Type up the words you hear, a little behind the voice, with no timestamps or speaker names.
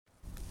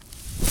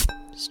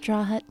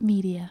Straw Hut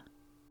Media.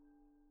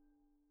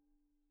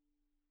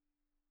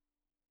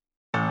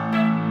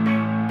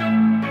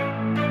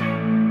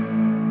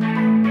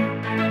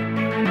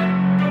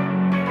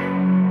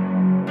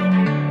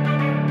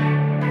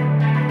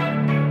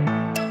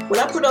 When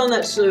I put on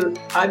that suit,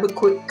 I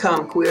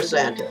become Queer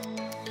Santa,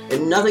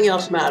 and nothing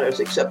else matters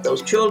except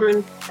those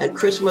children and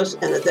Christmas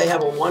and that they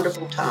have a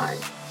wonderful time.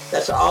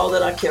 That's all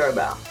that I care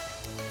about.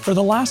 For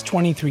the last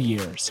 23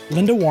 years,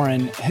 Linda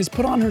Warren has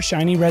put on her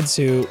shiny red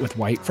suit with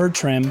white fur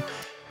trim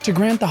to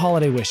grant the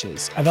holiday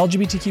wishes of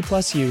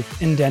LGBTQ+ youth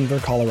in Denver,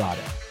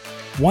 Colorado.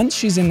 Once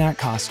she's in that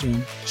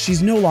costume,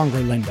 she's no longer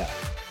Linda.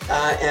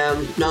 I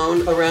am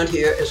known around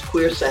here as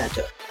Queer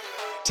Santa.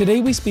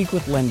 Today we speak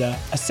with Linda,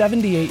 a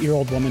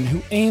 78-year-old woman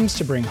who aims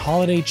to bring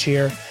holiday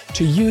cheer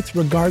to youth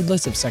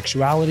regardless of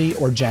sexuality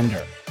or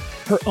gender.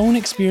 Her own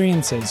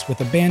experiences with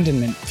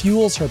abandonment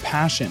fuels her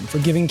passion for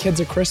giving kids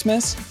a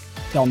Christmas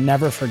they'll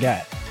never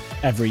forget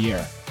every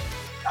year.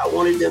 I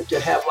wanted them to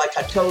have, like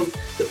I told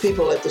the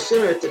people at the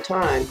center at the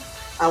time,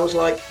 I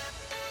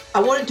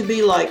wanted to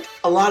be like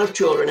a lot of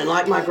children and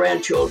like my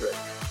grandchildren.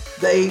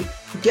 They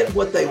get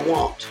what they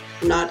want,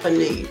 not a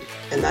need.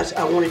 And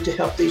I wanted to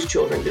help these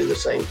children do the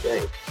same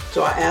thing.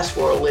 So I asked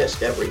for a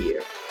list every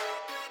year.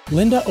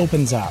 Linda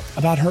opens up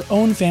about her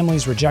own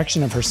family's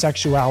rejection of her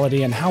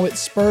sexuality and how it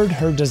spurred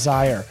her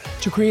desire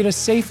to create a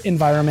safe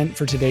environment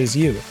for today's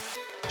youth.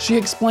 She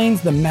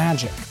explains the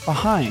magic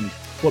behind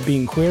what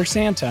being Queer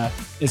Santa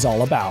is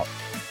all about.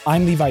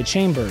 I'm Levi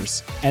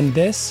Chambers, and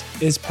this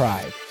is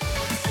Pride.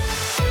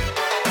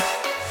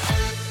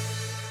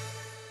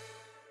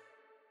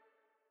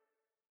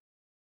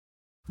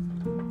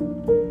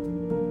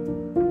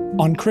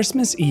 On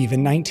Christmas Eve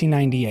in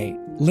 1998,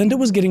 Linda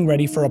was getting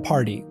ready for a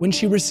party when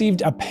she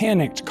received a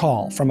panicked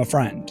call from a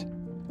friend.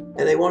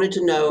 And they wanted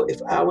to know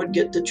if I would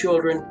get the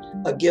children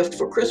a gift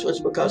for Christmas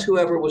because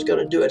whoever was going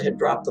to do it had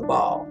dropped the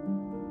ball.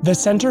 The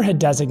center had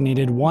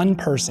designated one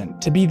person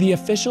to be the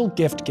official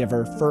gift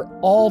giver for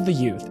all the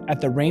youth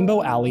at the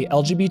Rainbow Alley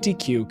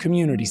LGBTQ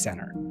Community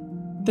Center.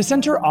 The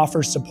center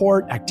offers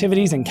support,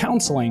 activities, and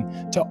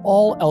counseling to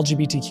all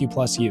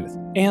LGBTQ+ youth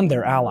and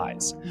their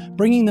allies.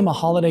 Bringing them a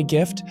holiday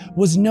gift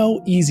was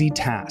no easy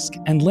task,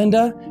 and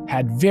Linda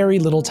had very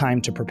little time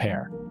to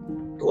prepare.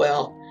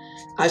 Well,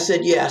 I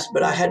said yes,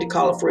 but I had to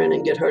call a friend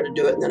and get her to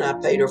do it, and then I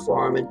paid her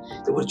for them, and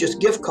it was just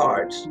gift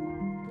cards.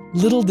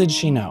 Little did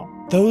she know,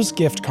 those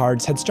gift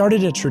cards had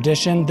started a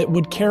tradition that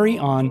would carry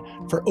on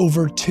for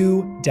over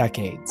 2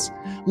 decades.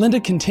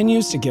 Linda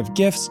continues to give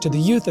gifts to the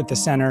youth at the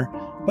center,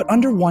 but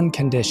under one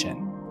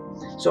condition.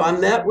 So I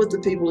met with the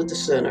people at the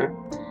center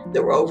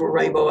that were over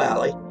Rainbow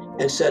Alley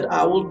and said,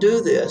 I will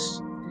do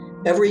this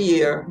every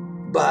year,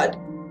 but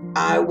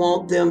I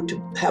want them to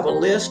have a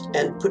list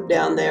and put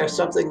down there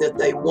something that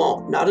they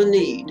want, not a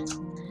need.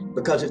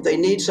 Because if they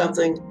need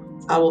something,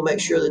 I will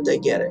make sure that they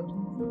get it.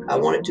 I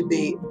want it to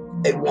be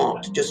a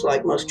want, just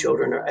like most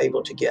children are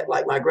able to get,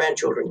 like my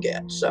grandchildren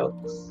get. So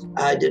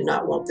I did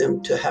not want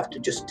them to have to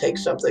just take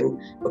something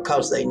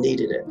because they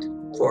needed it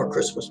for a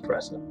Christmas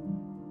present.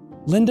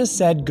 Linda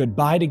said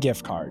goodbye to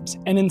gift cards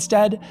and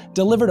instead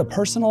delivered a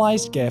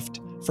personalized gift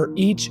for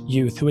each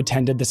youth who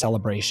attended the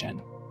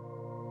celebration.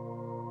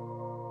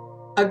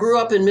 I grew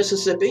up in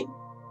Mississippi,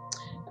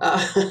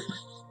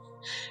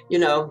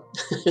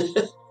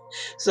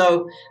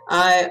 so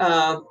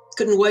I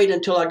couldn't wait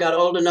until I got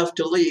old enough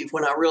to leave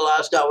when I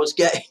realized I was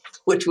gay,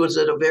 which was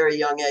at a very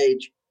young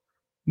age.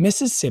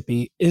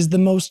 Mississippi is the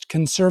most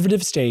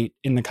conservative state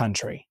in the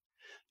country.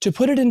 To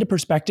put it into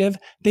perspective,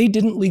 they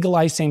didn't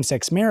legalize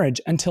same-sex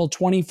marriage until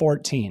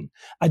 2014,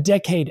 a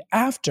decade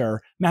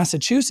after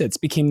Massachusetts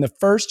became the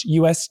first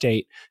U.S.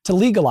 state to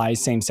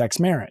legalize same-sex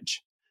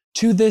marriage.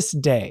 To this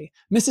day,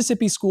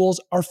 Mississippi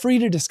schools are free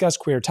to discuss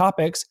queer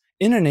topics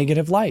in a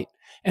negative light,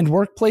 and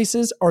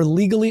workplaces are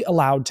legally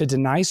allowed to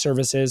deny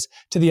services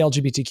to the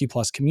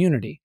LGBTQ+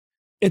 community.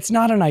 It's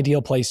not an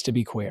ideal place to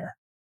be queer.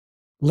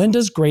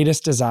 Linda's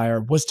greatest desire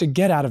was to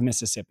get out of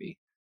Mississippi.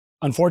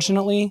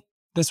 Unfortunately,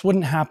 this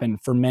wouldn't happen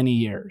for many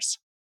years.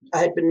 I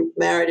had been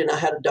married and I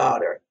had a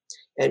daughter,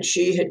 and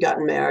she had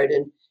gotten married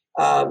and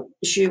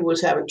she was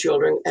having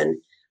children.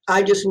 And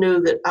I just knew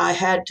that I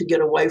had to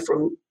get away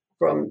from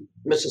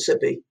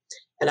Mississippi,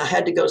 and I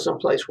had to go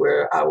someplace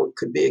where I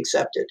could be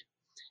accepted.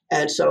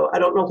 And so I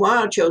don't know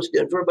why I chose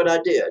Denver, but I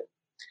did.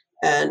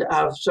 And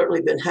I've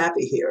certainly been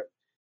happy here.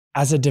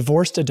 As a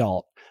divorced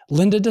adult,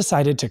 Linda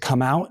decided to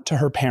come out to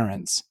her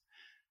parents.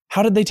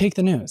 How did they take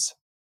the news?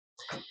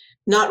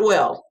 Not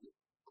well.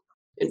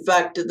 In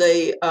fact,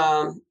 they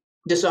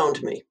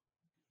disowned me.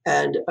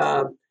 And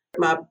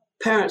my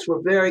parents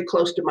were very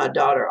close to my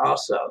daughter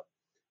also.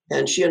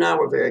 And she and I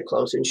were very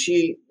close. And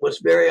she was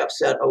very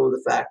upset over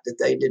the fact that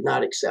they did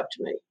not accept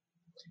me.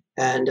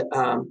 And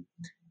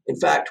in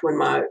fact, when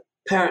my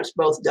parents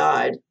both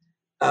died,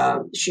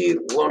 she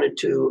wanted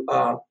to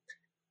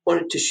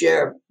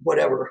share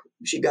whatever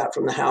she got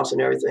from the house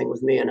and everything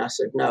with me. And I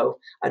said, no,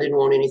 I didn't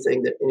want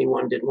anything that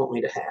anyone didn't want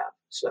me to have.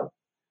 So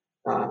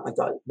I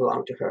thought it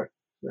belonged to her.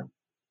 So.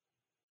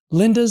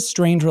 Linda's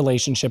strained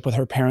relationship with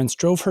her parents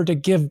drove her to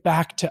give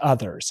back to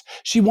others.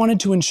 She wanted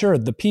to ensure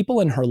the people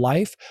in her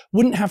life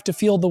wouldn't have to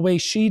feel the way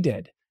she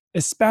did,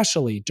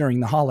 especially during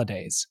the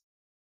holidays.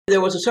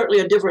 There was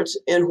certainly a difference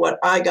in what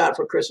I got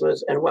for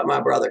Christmas and what my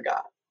brother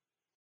got,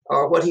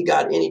 or what he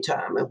got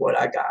anytime and what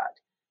I got.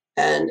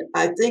 And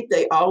I think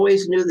they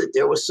always knew that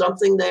there was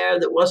something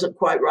there that wasn't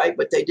quite right,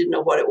 but they didn't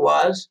know what it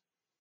was.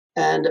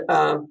 And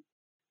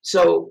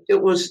so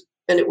it was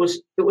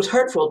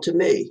hurtful to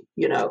me,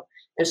 you know.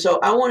 And so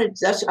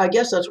I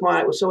guess that's why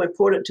it was so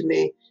important to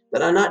me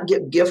that I not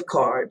get gift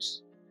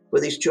cards for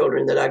these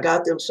children, that I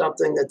got them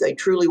something that they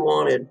truly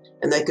wanted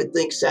and they could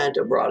think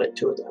Santa brought it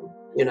to them,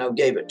 you know,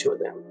 gave it to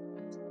them.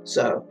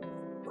 So,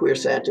 queer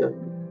Santa,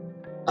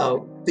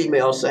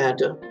 female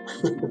Santa.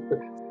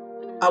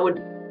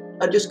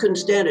 I just couldn't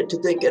stand it to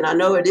think, and I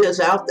know it is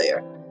out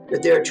there,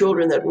 that there are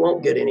children that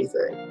won't get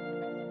anything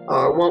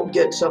or won't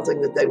get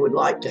something that they would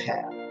like to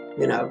have,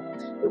 you know.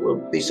 It will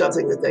be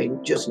something that they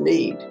just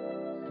need.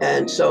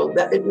 And so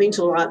that it means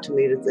a lot to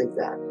me to think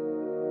that.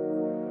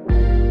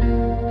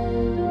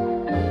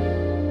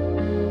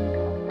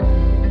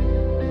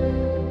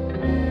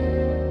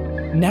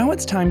 Now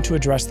it's time to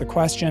address the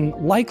question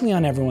likely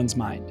on everyone's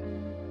mind.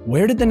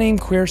 Where did the name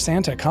Queer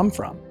Santa come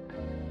from?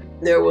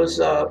 There was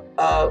a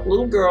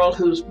little girl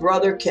whose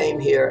brother came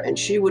here, and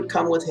she would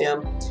come with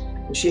him,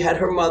 and she had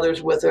her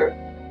mothers with her,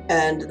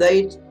 and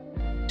they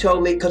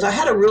told me, because I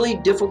had a really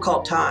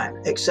difficult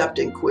time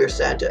accepting Queer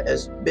Santa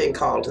as being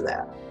called to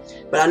that,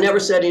 but I never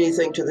said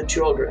anything to the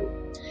children.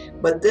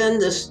 But then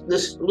this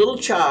little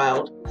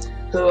child,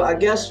 who I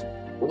guess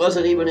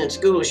wasn't even in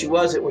school,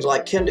 it was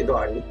like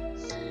kindergarten,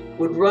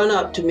 would run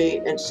up to me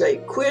and say,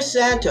 "Queer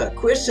Santa,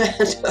 Queer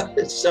Santa."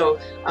 And so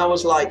I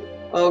was like,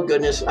 oh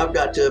goodness, I've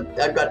got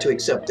to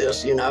accept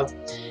this, you know.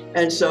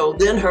 And so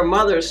then her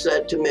mother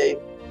said to me,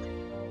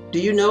 do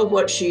you know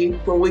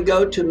when we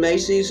go to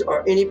Macy's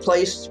or any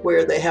place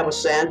where they have a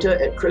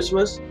Santa at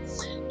Christmas,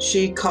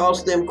 she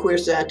calls them Queer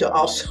Santa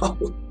also.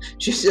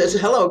 She says,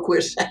 hello,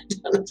 Queer Santa.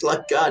 And it's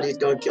like, God, he's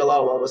going to kill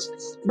all of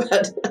us.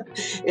 But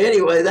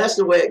anyway, that's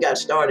the way it got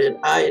started.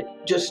 I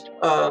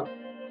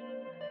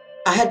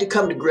had to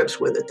come to grips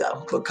with it,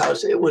 though,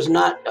 because it was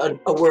not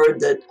a word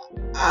that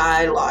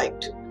I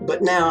liked.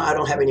 But now I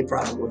don't have any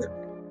problem with it.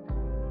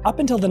 Up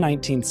until the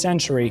 19th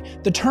century,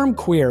 the term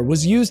queer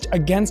was used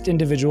against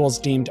individuals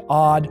deemed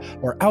odd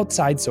or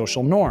outside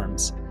social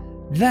norms.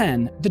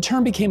 Then, the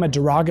term became a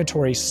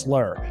derogatory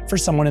slur for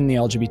someone in the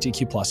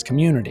LGBTQ+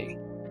 community.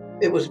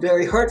 It was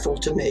very hurtful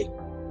to me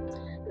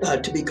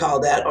to be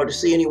called that, or to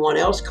see anyone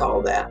else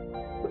called that,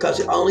 because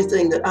the only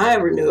thing that I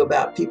ever knew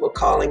about people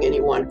calling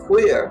anyone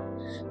queer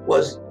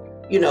was,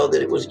 you know,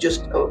 that it was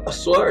just a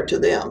slur to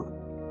them.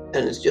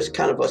 And it's just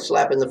kind of a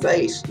slap in the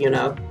face, you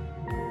know.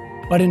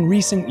 But in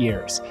recent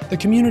years, the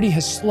community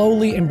has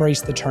slowly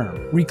embraced the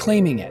term,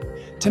 reclaiming it.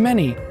 To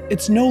many,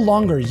 it's no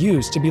longer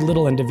used to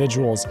belittle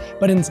individuals,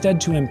 but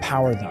instead to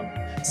empower them.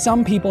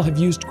 Some people have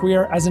used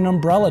queer as an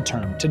umbrella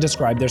term to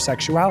describe their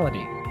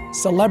sexuality.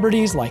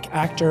 Celebrities like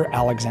actor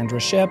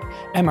Alexandra Shipp,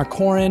 Emma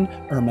Corrin,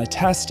 Irma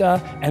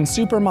Testa, and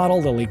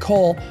supermodel Lily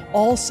Cole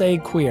all say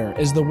queer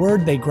is the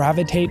word they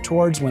gravitate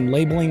towards when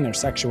labeling their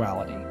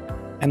sexuality.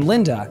 And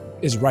Linda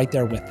is right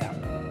there with them.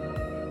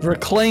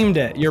 Reclaimed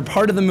it. You're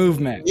part of the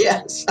movement.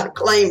 Yes, I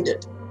claimed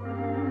it.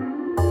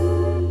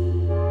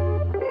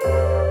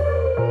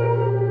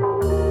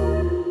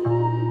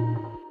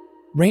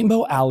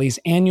 Rainbow Alley's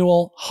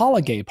annual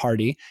Holiday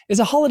Party is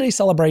a holiday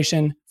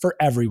celebration for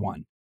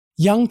everyone.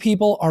 Young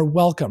people are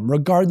welcome,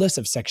 regardless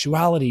of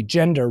sexuality,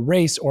 gender,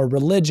 race, or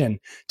religion,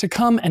 to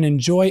come and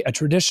enjoy a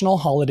traditional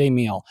holiday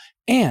meal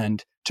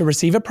and to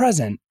receive a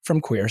present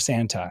from Queer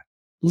Santa.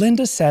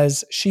 Linda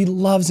says she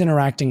loves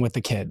interacting with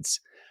the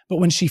kids, but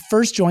when she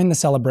first joined the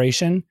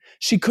celebration,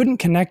 she couldn't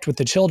connect with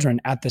the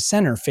children at the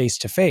center face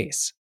to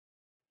face.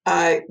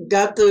 I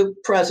got the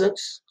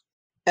presents,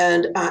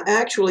 and I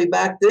actually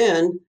back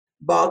then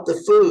bought the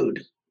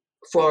food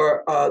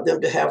for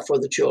them to have for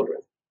the children.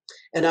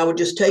 And I would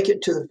just take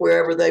it to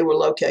wherever they were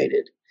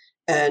located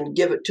and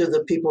give it to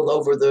the people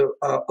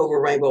over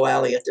Rainbow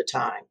Alley at the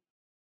time.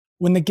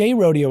 When the Gay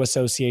Rodeo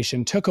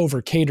Association took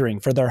over catering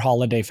for their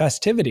holiday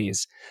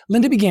festivities,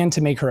 Linda began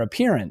to make her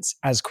appearance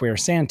as Queer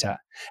Santa.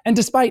 And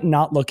despite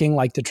not looking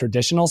like the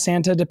traditional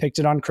Santa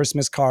depicted on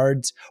Christmas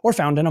cards or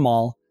found in a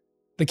mall,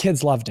 the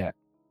kids loved it.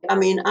 I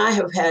mean, I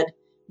have had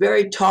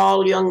very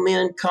tall young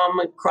men come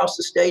across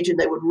the stage and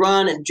they would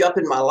run and jump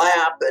in my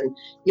lap. And,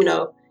 you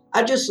know,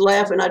 I just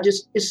laugh, and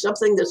it's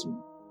something that's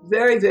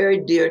very, very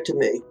dear to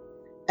me.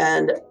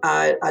 And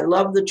I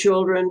love the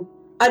children.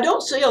 I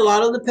don't see a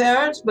lot of the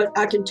parents, but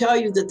I can tell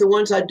you that the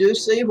ones I do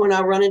see, when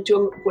I run into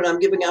them, when I'm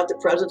giving out the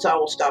presents, I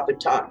will stop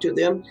and talk to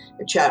them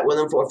and chat with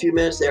them for a few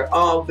minutes. They're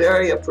all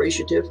very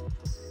appreciative,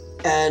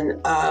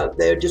 and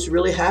they're just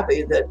really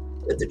happy that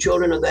the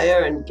children are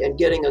there and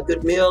getting a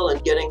good meal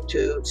and getting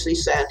to see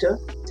Santa.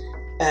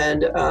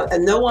 And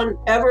no one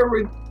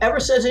ever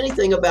says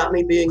anything about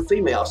me being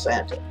female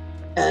Santa.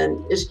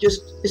 And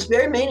it's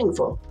very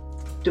meaningful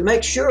to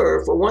make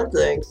sure, for one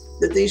thing,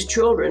 that these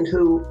children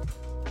who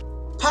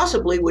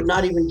possibly would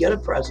not even get a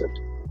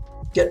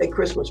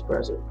Christmas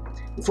present.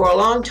 For a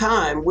long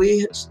time,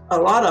 a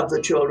lot of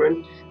the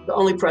children, the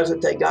only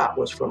present they got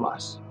was from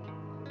us.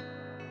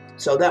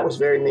 So that was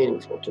very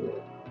meaningful to me.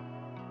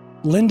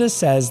 Linda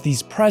says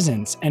these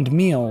presents and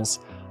meals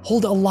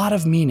hold a lot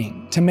of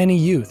meaning to many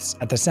youths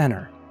at the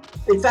center.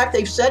 In fact,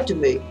 they've said to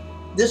me,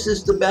 this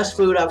is the best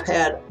food I've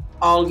had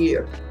all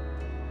year.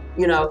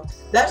 You know,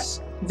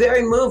 that's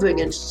very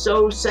moving and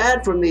so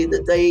sad for me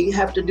that they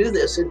have to do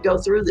this and go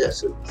through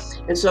this.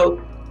 And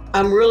so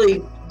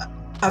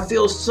I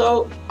feel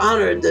so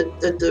honored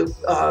that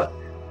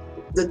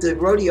the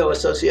Rodeo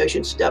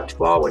Association stepped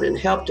forward and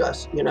helped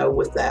us,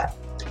 with that.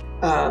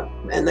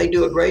 And they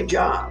do a great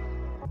job.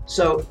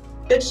 So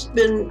it's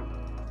been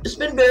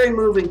very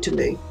moving to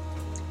me,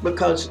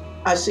 because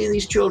I see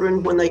these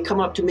children when they come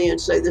up to me and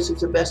say, this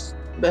is the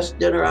best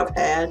dinner I've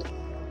had.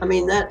 I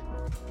mean, that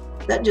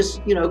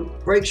just,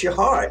 breaks your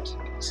heart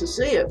to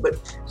see it.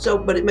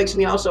 But it makes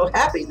me also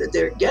happy that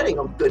they're getting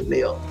a good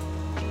meal.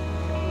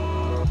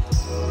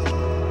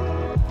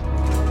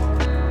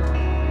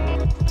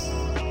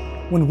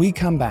 When we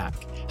come back,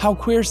 how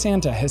Queer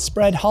Santa has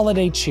spread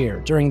holiday cheer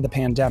during the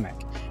pandemic,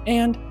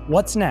 and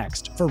what's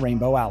next for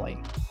Rainbow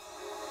Alley.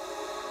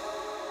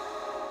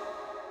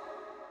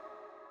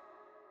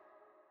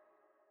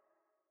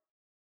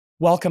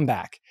 Welcome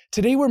back.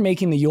 Today we're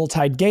making the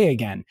Yuletide gay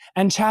again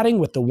and chatting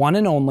with the one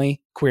and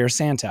only Queer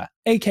Santa,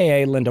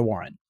 aka Linda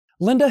Warren.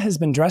 Linda has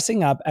been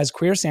dressing up as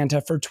Queer Santa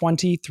for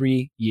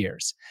 23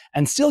 years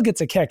and still gets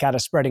a kick out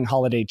of spreading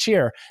holiday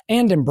cheer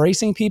and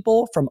embracing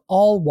people from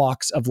all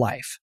walks of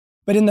life.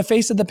 But in the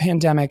face of the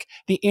pandemic,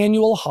 the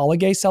annual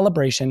holiday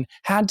celebration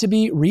had to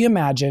be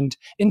reimagined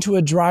into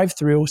a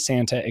drive-through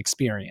Santa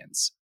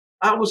experience.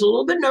 I was a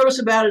little bit nervous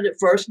about it at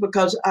first,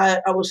 because I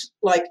was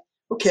like,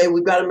 okay,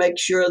 we've got to make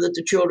sure that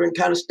the children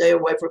kind of stay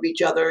away from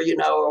each other,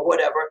 or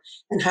whatever.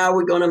 And how are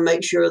we going to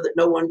make sure that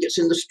no one gets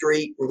in the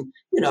street and,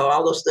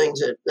 all those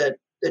things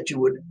that you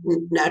would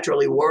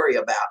naturally worry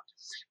about.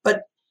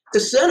 But the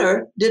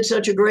center did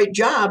such a great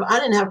job, I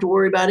didn't have to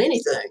worry about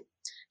anything.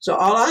 So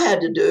all I had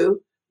to do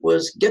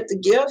was get the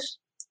gifts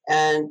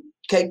and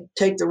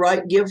take the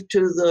right gift to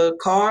the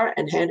car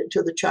and hand it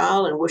to the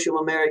child and wish them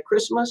a Merry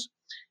Christmas.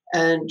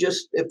 And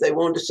just, if they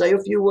wanted to say a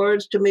few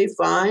words to me,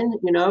 fine,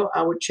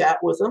 I would chat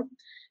with them.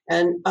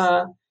 And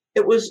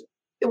it was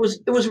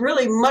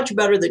really much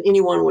better than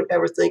anyone would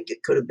ever think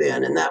it could have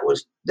been. And that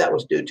was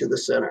due to the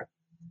center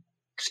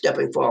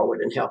stepping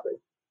forward and helping.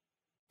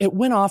 It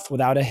went off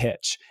without a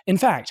hitch. In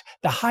fact,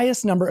 the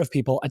highest number of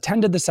people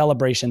attended the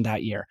celebration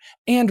that year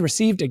and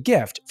received a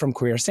gift from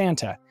Queer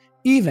Santa,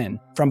 even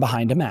from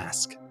behind a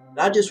mask.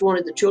 I just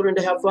wanted the children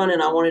to have fun,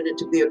 and I wanted it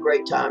to be a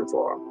great time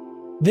for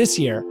them. This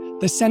year,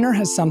 the center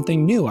has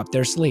something new up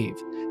their sleeve.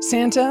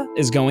 Santa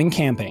is going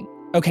camping.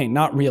 Okay,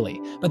 not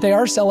really, but they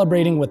are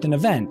celebrating with an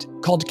event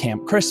called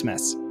Camp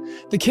Christmas.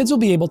 The kids will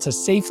be able to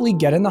safely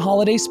get in the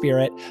holiday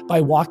spirit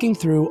by walking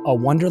through a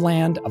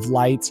wonderland of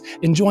lights,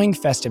 enjoying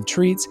festive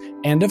treats,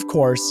 and of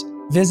course,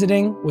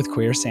 visiting with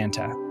Queer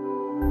Santa.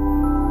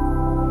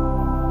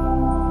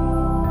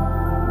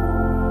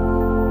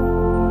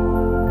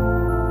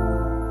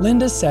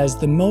 Linda says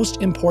the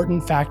most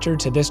important factor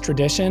to this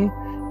tradition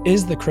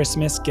is the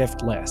Christmas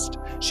gift list.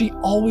 She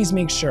always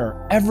makes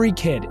sure every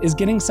kid is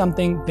getting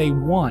something they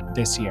want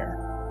this year.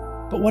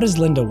 But what does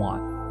Linda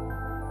want?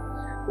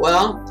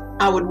 Well,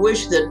 I would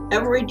wish that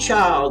every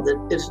child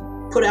that is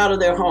put out of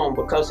their home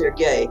because they're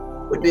gay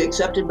would be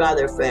accepted by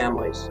their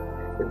families,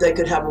 that they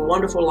could have a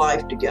wonderful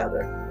life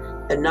together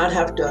and not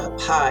have to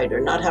hide or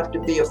not have to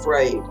be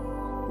afraid,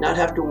 not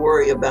have to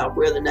worry about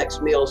where the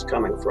next meal is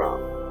coming from.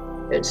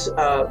 It's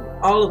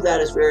all of that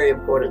is very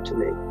important to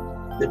me.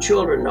 The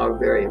children are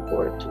very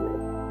important to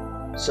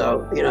me.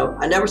 So,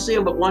 I never see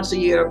them but once a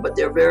year, but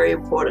they're very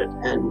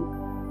important,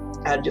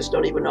 and I just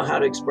don't even know how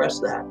to express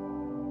that.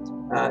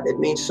 It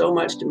means so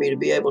much to me to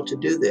be able to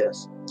do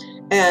this.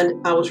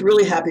 And I was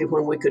really happy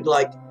when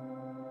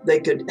they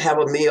could have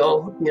a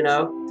meal,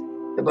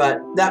 but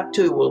that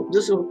too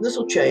this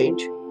will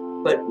change.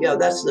 But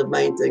that's the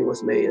main thing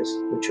with me is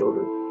the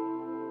children.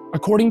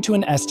 According to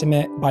an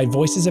estimate by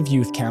Voices of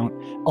Youth Count,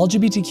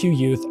 LGBTQ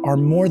youth are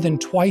more than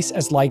twice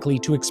as likely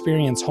to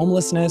experience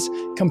homelessness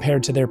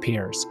compared to their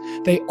peers.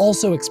 They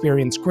also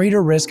experience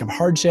greater risk of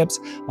hardships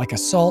like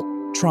assault,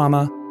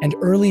 trauma, and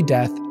early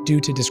death due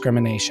to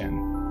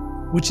discrimination.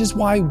 Which is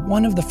why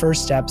one of the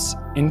first steps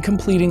in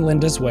completing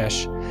Linda's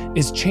wish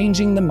is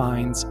changing the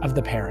minds of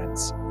the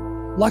parents.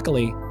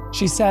 Luckily,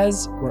 she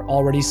says we're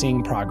already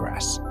seeing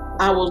progress.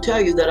 I will tell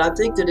you that I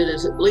think that it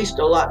is at least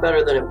a lot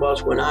better than it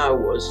was when I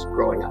was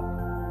growing up,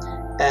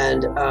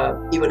 and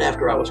even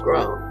after I was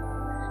grown.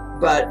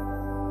 But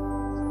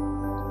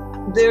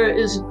there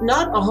is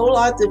not a whole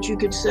lot that you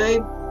could say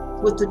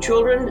with the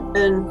children,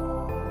 and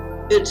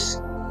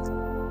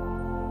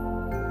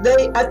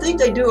I think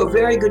they do a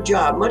very good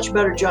job, much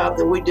better job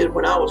than we did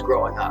when I was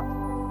growing up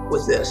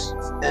with this.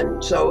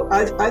 And so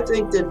I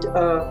think that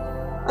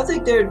I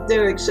think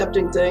they're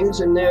accepting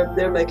things, and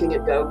they're making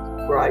it go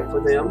right for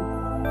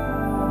them.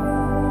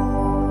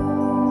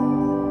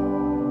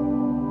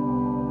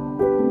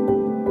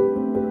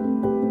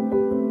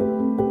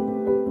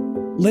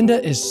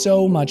 Linda is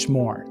so much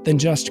more than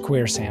just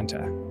Queer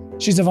Santa.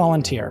 She's a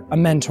volunteer, a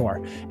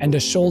mentor, and a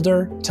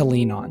shoulder to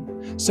lean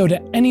on. So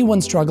to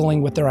anyone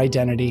struggling with their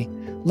identity,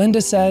 Linda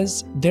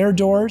says their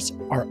doors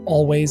are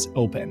always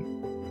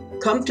open.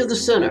 Come to the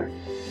center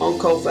on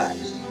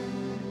Colfax.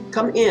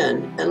 Come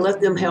in and let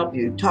them help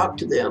you. Talk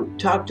to them.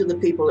 Talk to the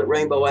people at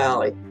Rainbow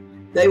Alley.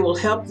 They will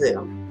help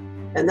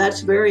them. And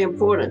that's very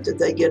important that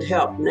they get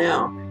help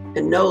now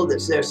and know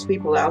that there's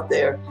people out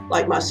there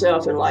like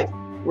myself and like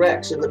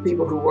Rex and the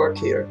people who work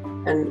here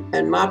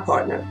and my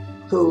partner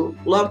who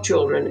love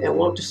children and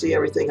want to see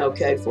everything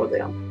okay for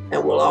them.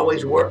 And we'll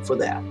always work for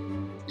that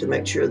to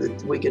make sure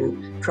that we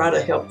can try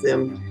to help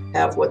them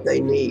have what they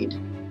need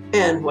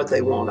and what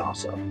they want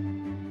also.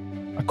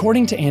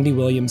 According to Andy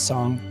Williams'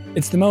 song,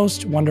 it's the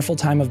most wonderful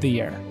time of the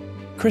year.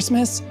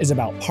 Christmas is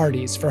about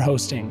parties for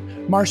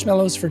hosting,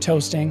 marshmallows for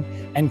toasting,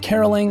 and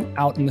caroling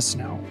out in the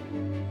snow.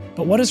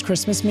 But what does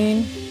Christmas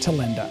mean to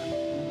Linda?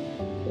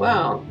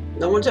 Wow,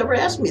 no one's ever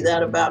asked me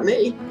that about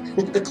me.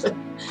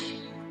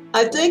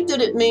 I think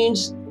that it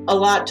means a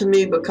lot to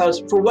me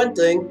because, for one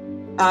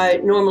thing, I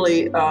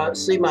normally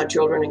see my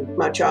children and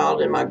my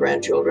child and my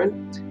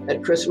grandchildren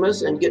at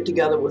Christmas and get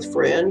together with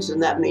friends,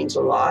 and that means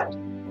a lot.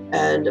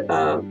 And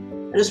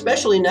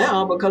especially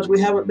now because we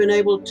haven't been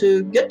able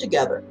to get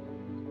together.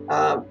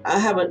 I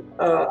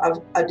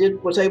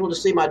was able to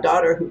see my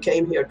daughter who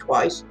came here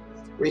twice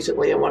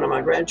recently and one of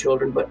my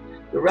grandchildren, but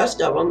the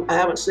rest of them I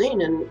haven't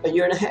seen in a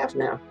year and a half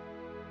now,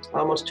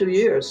 almost 2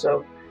 years.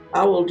 So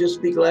I will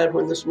just be glad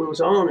when this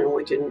moves on and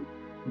we can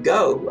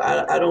go.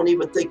 I don't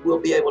even think we'll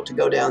be able to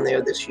go down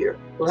there this year.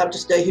 We'll have to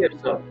stay here.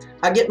 So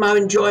I get my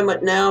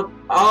enjoyment now.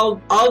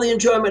 All the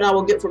enjoyment I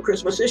will get for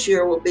Christmas this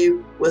year will be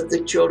with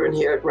the children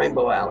here at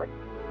Rainbow Alley.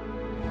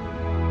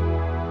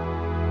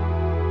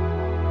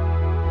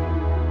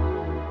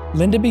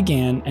 Linda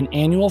began an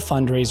annual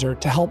fundraiser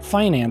to help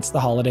finance the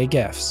holiday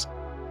gifts.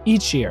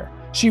 Each year,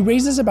 she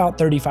raises about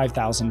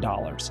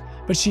 $35,000,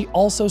 but she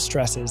also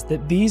stresses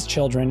that these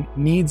children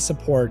need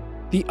support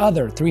the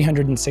other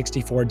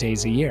 364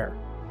 days a year.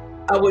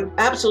 I would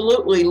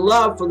absolutely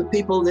love for the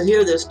people that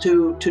hear this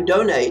to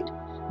donate,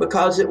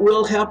 because it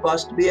will help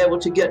us to be able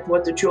to get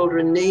what the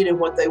children need and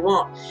what they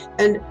want.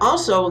 And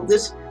also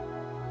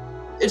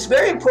it's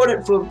very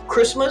important for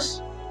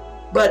Christmas,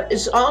 but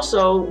it's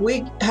also,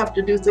 we have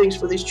to do things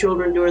for these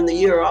children during the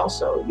year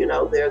also. You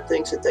know, there are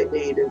things that they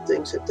need and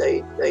things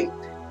that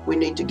we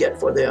need to get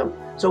for them.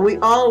 So we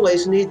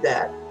always need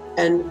that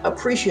and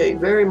appreciate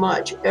very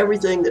much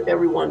everything that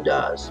everyone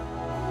does.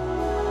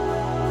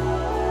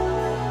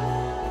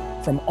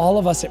 From all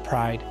of us at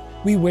Pride,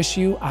 we wish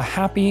you a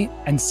happy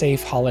and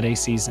safe holiday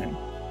season.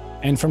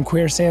 And from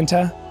Queer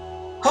Santa,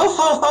 ho,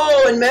 ho,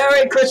 ho, and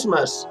Merry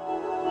Christmas.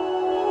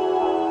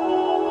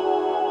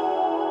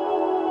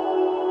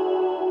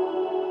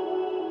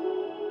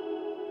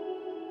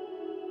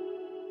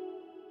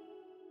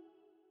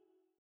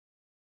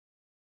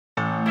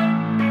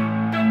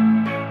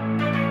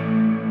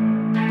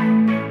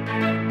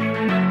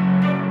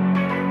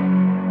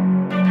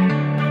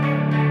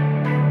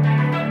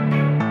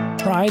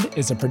 Pride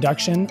is a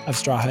production of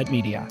Straw Hut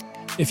Media.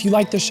 If you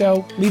like the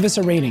show, leave us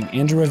a rating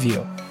and a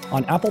review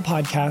on Apple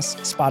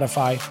Podcasts,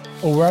 Spotify,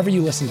 or wherever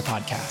you listen to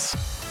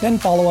podcasts. Then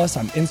follow us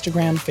on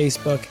Instagram,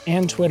 Facebook,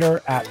 and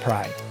Twitter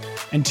 @Pride.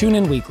 And tune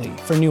in weekly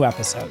for new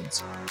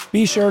episodes.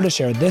 Be sure to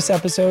share this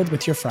episode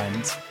with your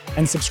friends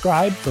and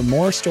subscribe for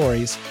more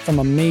stories from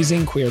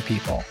amazing queer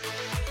people.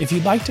 If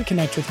you'd like to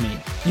connect with me,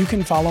 you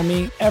can follow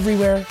me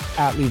everywhere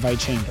 @Levi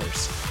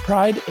Chambers.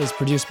 Pride is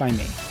produced by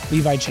me,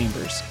 Levi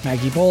Chambers,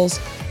 Maggie Bowles,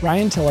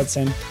 Ryan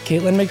Tillotson,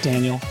 Caitlin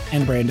McDaniel,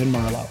 and Brandon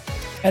Marlowe.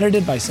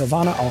 Edited by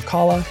Silvana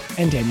Alcala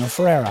and Daniel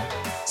Ferreira.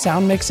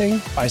 Sound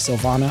mixing by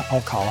Silvana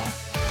Alcala.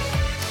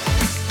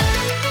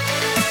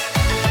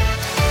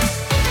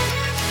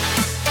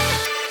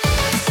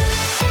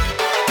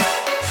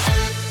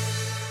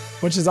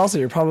 Which is also,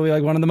 you're probably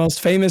like one of the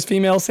most famous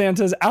female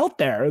Santas out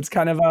there. It's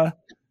kind of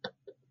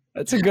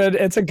it's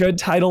a good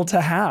title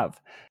to have.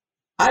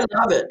 I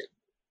love it.